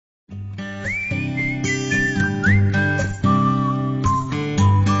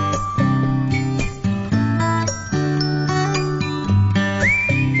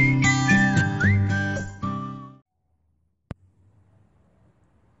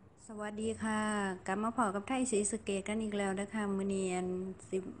สวัสดีค่ะกลับมาพอกับไทยศรีสะเกษกันอีกแล้วนะคะมื้อนี้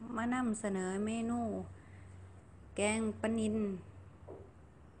สิมานำเสนอเมนูแกงปลานิล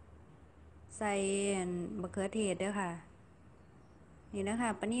ใส่มะเขือเทศเด้อค่ะนี่นะคะ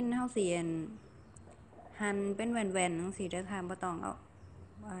ปลานิลเฮาสิหั่นเป็นแหว่นๆจังซี่เด้อค่ะบ่ต้องเ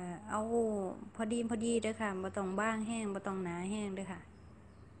อาพอดีเด้อค่ะบ่ต้องบางแห้งบ่ต้องหนาแห้งเด้อค่ะ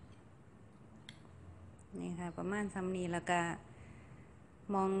นี่ค่ะประมาณซ้ำนี้แล้วก็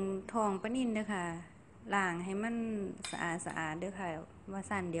มองทองปลานิลเด้อค่ะล้างให้มันสะอาดเด้อค่ะว่า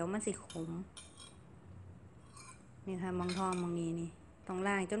สั่นเดี๋ยวมันสิขมนี่ค่ะมองทองมองนี้นี่ต้อง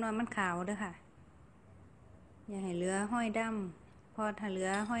ล้างจนว่ามันขาวเด้อค่ะอย่าให้เหลือห้อยดำพอถ้าเหลือ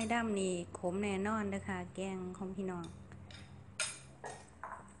ห้อยดำนี่ขมแน่นอนเด้อค่ะแกงของพี่น้อง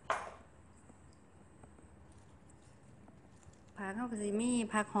ผักเขาก็สิมี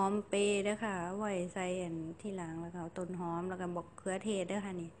ผักหอมเปรย์เด้อค่ะไว้ใส่ที่หลังแล้วก็ต้นหอมแล้วก็บักเขือเทศเด้อค่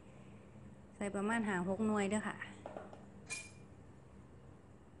ะนี่ใส่ประมาณ5-6 หน่วยเด้อค่ะ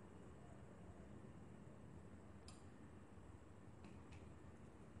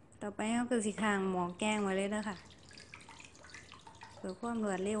ต่อไปเขาก็สิข้างหม้อแกงไว้เลยเด้อค่ะเพื่อความร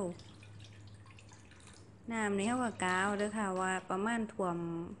วดเร็วน้ำนี่เขาก็กาวเด้อค่ะว่าประมาณท่วม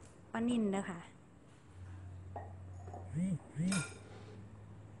ปลานิ่นเด้อค่ะ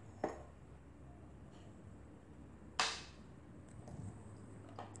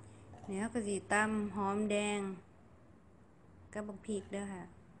เนี่ยเขาก็สิตำหอมแดงกับบักพริกเด้อค่ะ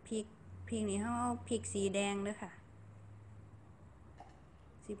พริกนี่เขาเอาพริกสีแดงเด้อค่ะ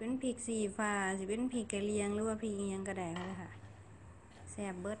สิเป็นพริกสีฟ้าสิเป็นพริกกะเหรี่ยงหรือว่าพริกอิหยังก็ได้ค่ะแซ่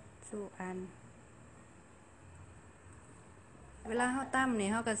บเบิดสู่อันเวลาเขาตำเนี่ย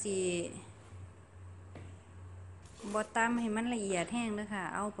เขาก็สิบ่ตำให้มันละเอียดแห้งเด้อค่ะ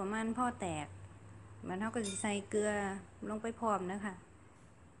เอาประมาณพอแตกมันเขาก็สิใส่เกลือลงไปพร้อมเด้อค่ะ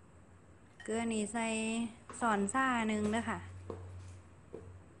เกลือนี่ใส่ส่อนซ่าหนึ่งเด้อค่ะ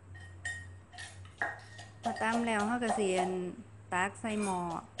พอตำแล้วเขาก็สิตักใส่หม้อ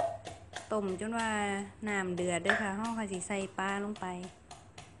ต้มจนว่าน้ำเดือดเด้อค่ะเขาก็สิใส่ปลาลงไป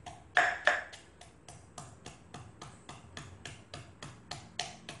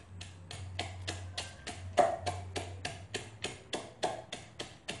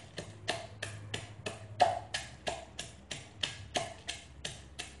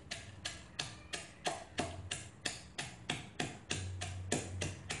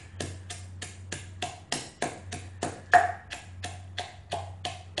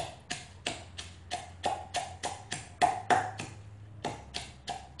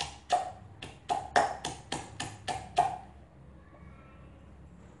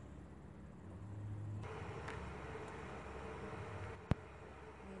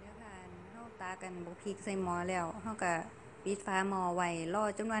นี่เด้อค่ะเขาตากันบุกพริกใส่หม้อแล้วเขาก็ปิดฝาหม้อไว้รอ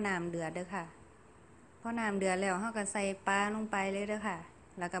จนว่าน้ำเดือดเด้อค่ะพอน้ำเดือดแล้วเขาก็ใส่ปลาลงไปเลยเด้อค่ะ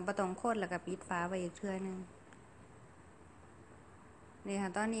แล้วก็บ่ต้องคนแล้วก็ปิดฝาไว้อีกเทื่อนึงนี่ค่ะ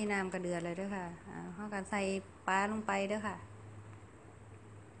ตอนนี้น้ำก็เดือดเลยเด้อค่ะเขาก็ใส่ปลาลงไปเด้อค่ะ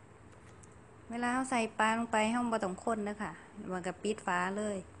เวลาเขาใส่ปลาลงไปเขาบ่ต้องคนเด้อค่ะมันก็ปิดฝาเล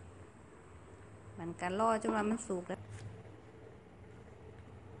ยมันก็รอจนว่ามันสุกแล้ว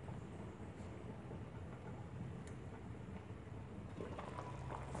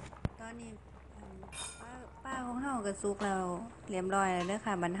ตอนนี้ปลาปลาของเขาก็สุกแล้วเรียบร้อยแล้วเด้อ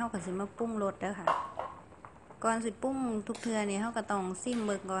ค่ะบัดเขาก็สิมาปรุงรสเด้อค่ะก่อนสิปรุงทุกเทื่อนี่เขาก็ต้องซิมเ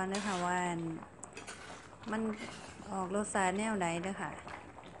บิ่งก่อนเด้อค่ะว่ามันออกรสชาติแนวใดเด้อค่ะ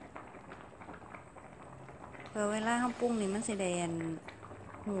เพื่อเวลาเขาปรุงนี่มันสิได้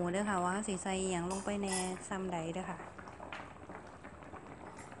หูเด้อค่ะว่าสิใส่หยังลงไปแน่ซ้ำใดเด้อค่ะ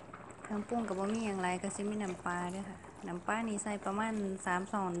เครื่องปรุงก็บ่มีหยังหลายก็สิมีน้ำปลาเด้อค่ะน้ำปลานี่ใส่ประมาณ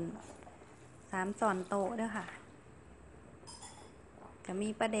3 ช้อนโต๊ะเด้อค่ะก็มี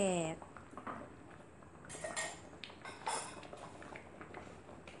ปลาแดก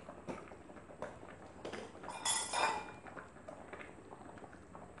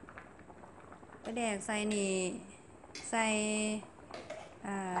ใส่นี่ใส่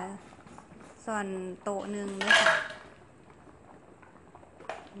ช้อนโต๊ะหนึ่งเด้อค่ะ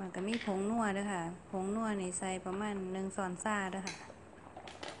มันก็มีผงนัวเด้อค่ะผงนัวนี่ใส่ประมาณ1 ช้อนซ่าเด้อค่ะ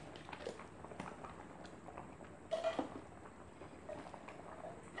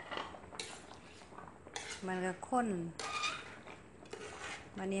มันก็ข้น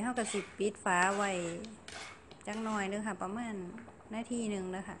วันนี้เขาก็สิปิดฝาไว้จักหน่อยเด้อค่ะประมาณนาทีหนึ่ง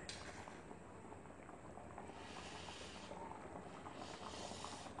เด้อค่ะ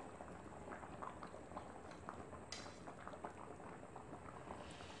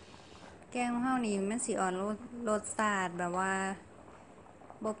แกงของเฮานี่มันสิอ่อนรสชาติแบบว่า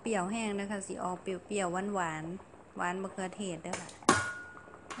บ่เปรี้ยวแห้งนะคะสิออกเปรี้ยวๆหวานมะเขือเทศเด้อค่ะ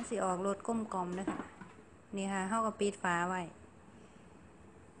มันสิออกรสกลมกล่อมเด้อค่ะนี่ค่ะเฮาก็ปิดฝาไว้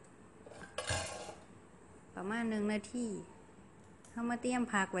ประมาณ1 นาทีเฮามาเตรียม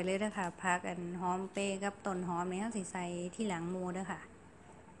ผักไว้เลยเด้อค่ะผักอันหอมเปรย์กับต้นหอมนี่เฮาสิใส่ที่หลังหมูเด้อค่ะ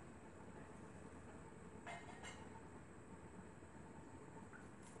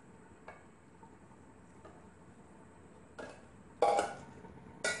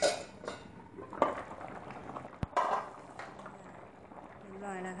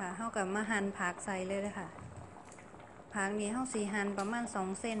แล้วค่ะเฮากับมาหั่นผักใส่เลยนะคะผักนี้เฮาสิหั่นประมาณ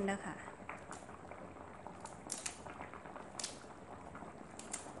2 เส้นนะคะ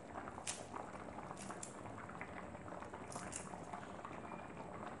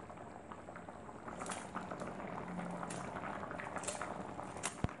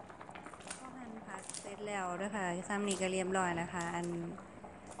พอหั่นผักเสร็จแล้วนะคะซ้ำนี้ก็เรียบร้อยแล้วค่ะอัน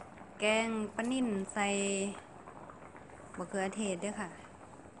แกงปลานิ่นใส่มะเขือเทศด้วยค่ะ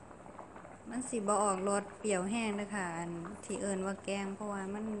มันสิบ่ออกรสเปรี้ยวแห้งนะคะอันที่เอิ้นว่าแกงเพราะว่า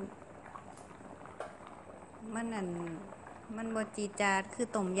มันบ่จีดจาดคือ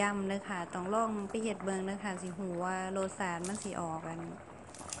ต้มยำเลยค่ะต้องลองไปเฮ็ดเบิ่งนะคะสิหูว่ารสชาติมันสิออกกัน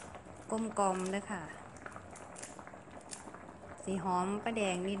กลมกล่อมเด้อค่ะสีหอมปลาแด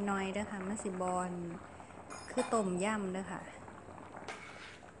งนิดหน่อยเด้อค่ะมันสิบอนคือต้มยำเด้อค่ะ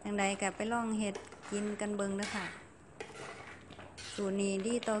จังใดก็ไปลองเฮ็ดกินกันเบิ่งเด้อค่ะสูตรนี้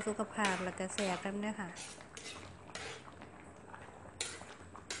ดีต่อสุขภาพแล้วก็แซ่บนำเด้อค่ะ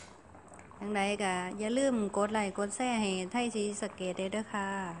จังใดก็อย่าลืมกดไลค์กดแชร์ให้ไทยศรีสะเกษเด้อค่ะ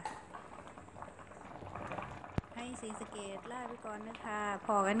ไทยศรีสะเกษลาไปก่อนเด้อค่ะพ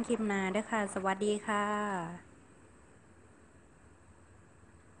อกันคลิปหน้าเด้อค่ะสวัสดีค่ะ